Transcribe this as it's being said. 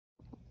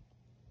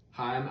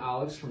Hi, I'm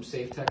Alex from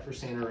Safe Tech for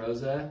Santa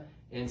Rosa,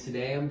 and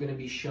today I'm going to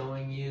be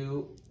showing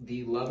you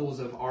the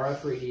levels of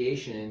RF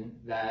radiation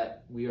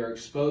that we are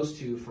exposed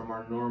to from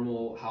our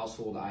normal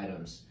household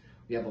items.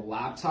 We have a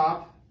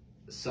laptop,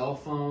 a cell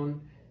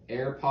phone,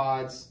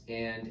 AirPods,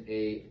 and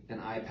an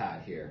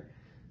iPad here.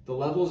 The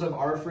levels of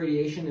RF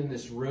radiation in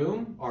this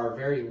room are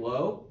very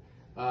low.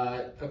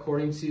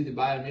 According to the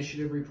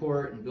Bioinitiative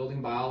report and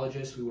building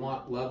biologists, we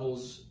want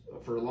levels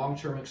for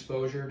long-term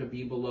exposure to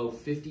be below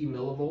 50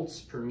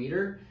 millivolts per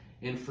meter.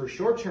 And for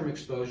short-term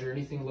exposure,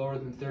 anything lower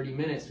than 30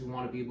 minutes, we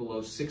want to be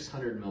below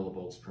 600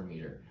 millivolts per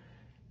meter.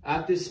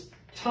 At this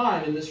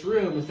time in this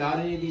room, without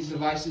any of these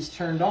devices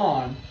turned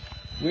on,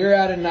 we're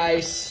at a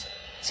nice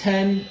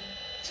 10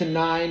 to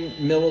 9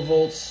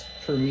 millivolts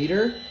per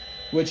meter,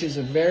 which is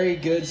a very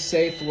good,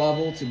 safe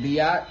level to be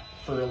at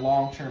for a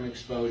long-term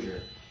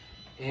exposure.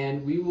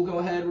 And we will go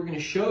ahead, we're going to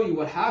show you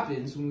what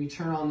happens when we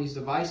turn on these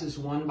devices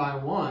one by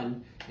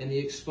one and the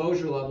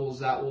exposure levels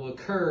that will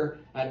occur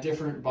at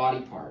different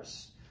body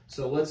parts.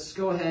 So let's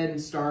go ahead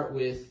and start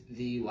with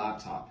the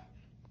laptop.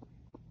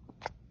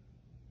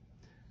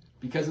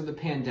 Because of the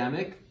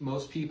pandemic,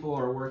 most people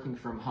are working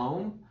from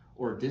home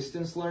or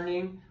distance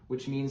learning,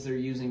 which means they're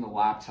using a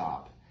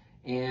laptop.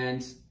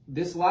 And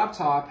this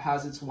laptop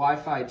has its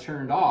Wi-Fi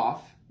turned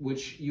off,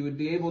 which you would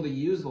be able to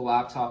use the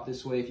laptop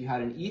this way if you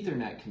had an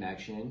Ethernet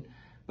connection.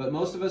 But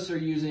most of us are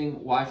using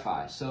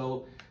Wi-Fi.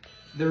 So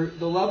the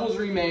levels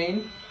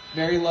remain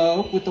very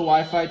low with the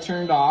Wi-Fi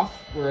turned off.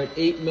 We're at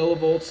 8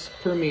 millivolts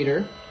per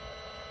meter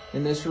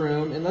in this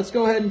room. And let's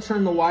go ahead and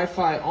turn the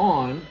Wi-Fi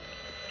on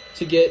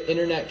to get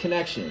internet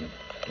connection.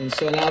 And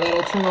so now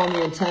that'll turn on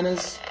the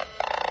antennas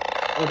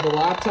of the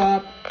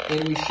laptop,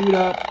 and we shoot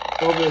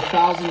up over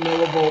 1,000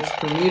 millivolts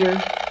per meter.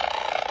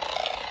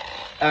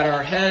 At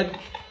our head,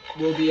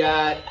 we'll be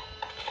at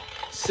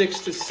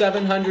 600 to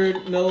 700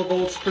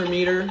 millivolts per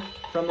meter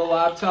from the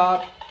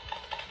laptop.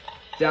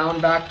 Down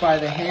back by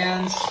the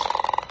hands,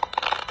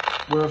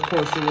 we're of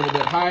course a little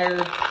bit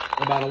higher,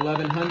 about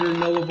 1,100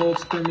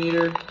 millivolts per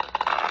meter.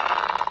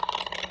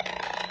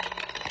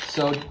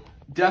 So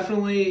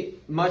definitely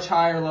much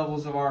higher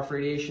levels of RF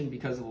radiation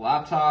because of the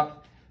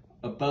laptop,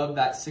 above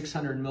that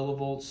 600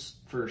 millivolts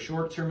for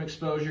short-term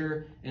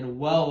exposure, and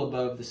well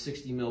above the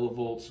 60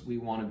 millivolts we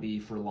want to be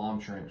for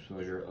long-term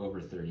exposure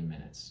over 30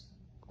 minutes.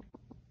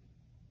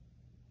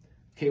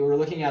 Okay, we're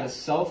looking at a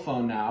cell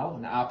phone now,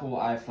 an Apple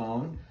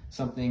iPhone,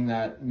 something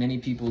that many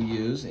people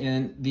use.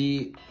 And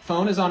the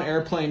phone is on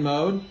airplane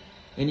mode,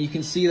 and you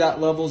can see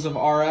that levels of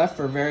RF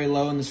are very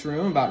low in this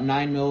room, about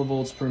 9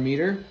 millivolts per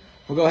meter.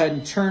 We'll go ahead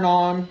and turn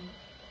on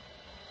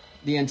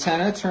the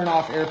antenna, turn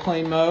off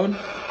airplane mode,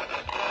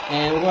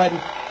 and we'll go ahead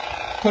and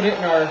put it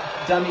in our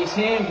dummy's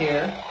hand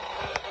here,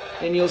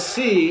 and you'll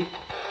see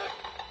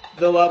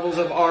the levels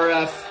of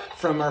RF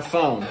from our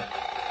phone.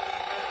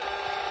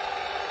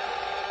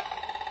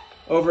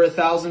 Over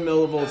 1,000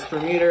 millivolts per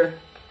meter.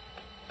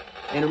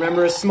 And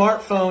remember, a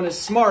smartphone is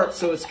smart,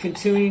 so it's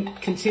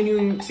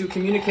continuing to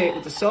communicate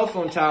with the cell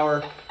phone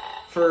tower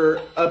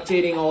for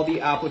updating all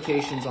the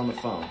applications on the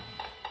phone.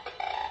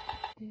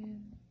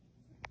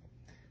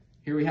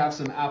 Here we have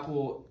some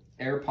Apple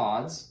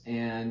AirPods,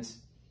 and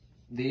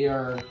they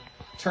are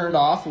turned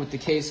off with the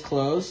case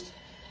closed,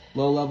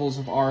 low levels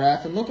of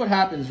RF. And look what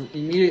happens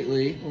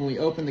immediately when we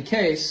open the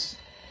case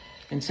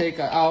and take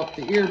out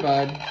the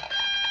earbud.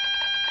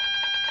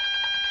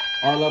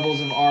 Our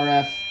levels of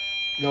RF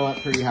go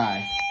up pretty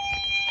high.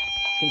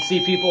 You can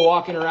see people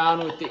walking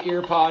around with the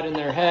earpod in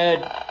their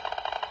head.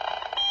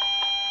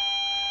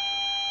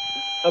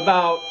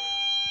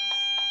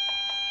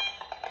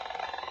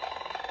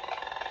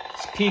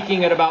 It's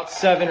peaking at about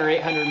 700 or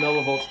 800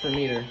 millivolts per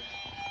meter.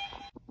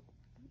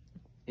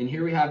 And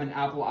here we have an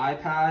Apple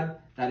iPad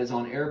that is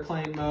on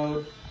airplane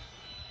mode.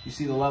 You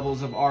see the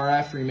levels of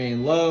RF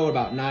remain low,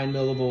 about 9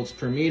 millivolts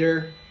per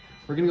meter.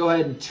 We're going to go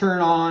ahead and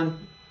turn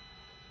on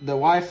the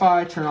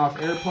Wi-Fi, turn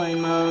off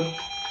airplane mode.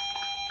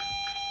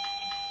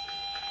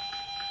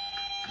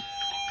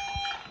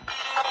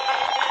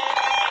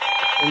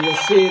 And you'll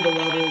see the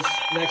levels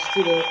next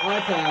to the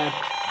iPad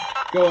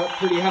go up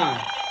pretty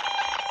high.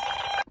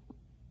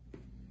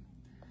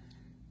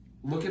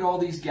 Look at all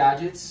these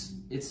gadgets.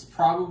 It's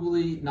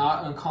probably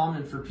not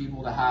uncommon for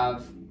people to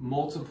have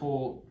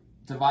multiple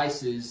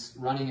devices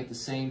running at the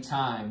same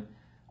time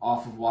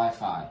off of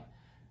Wi-Fi,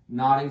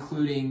 not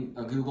including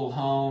a Google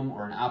Home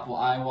or an Apple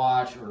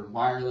iWatch or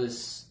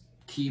wireless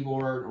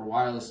keyboard or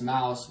wireless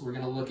mouse. We're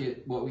going to look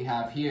at what we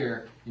have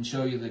here and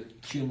show you the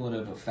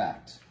cumulative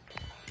effect.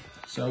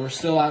 So we're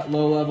still at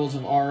low levels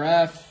of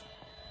RF.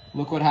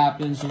 Look what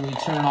happens when we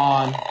turn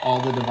on all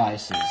the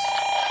devices.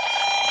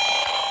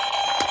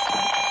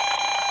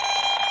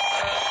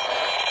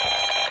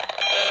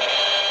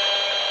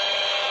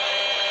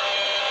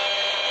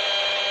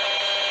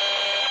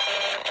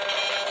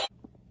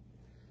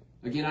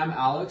 Again, I'm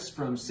Alex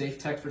from Safe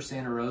Tech for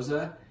Santa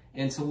Rosa,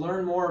 and to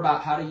learn more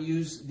about how to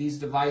use these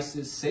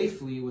devices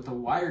safely with a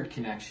wired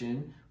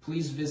connection,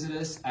 please visit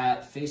us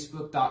at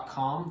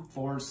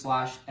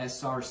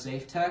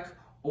facebook.com/SRSafeTech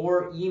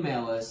or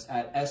email us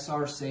at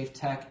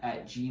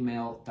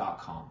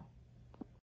srsafetech@gmail.com.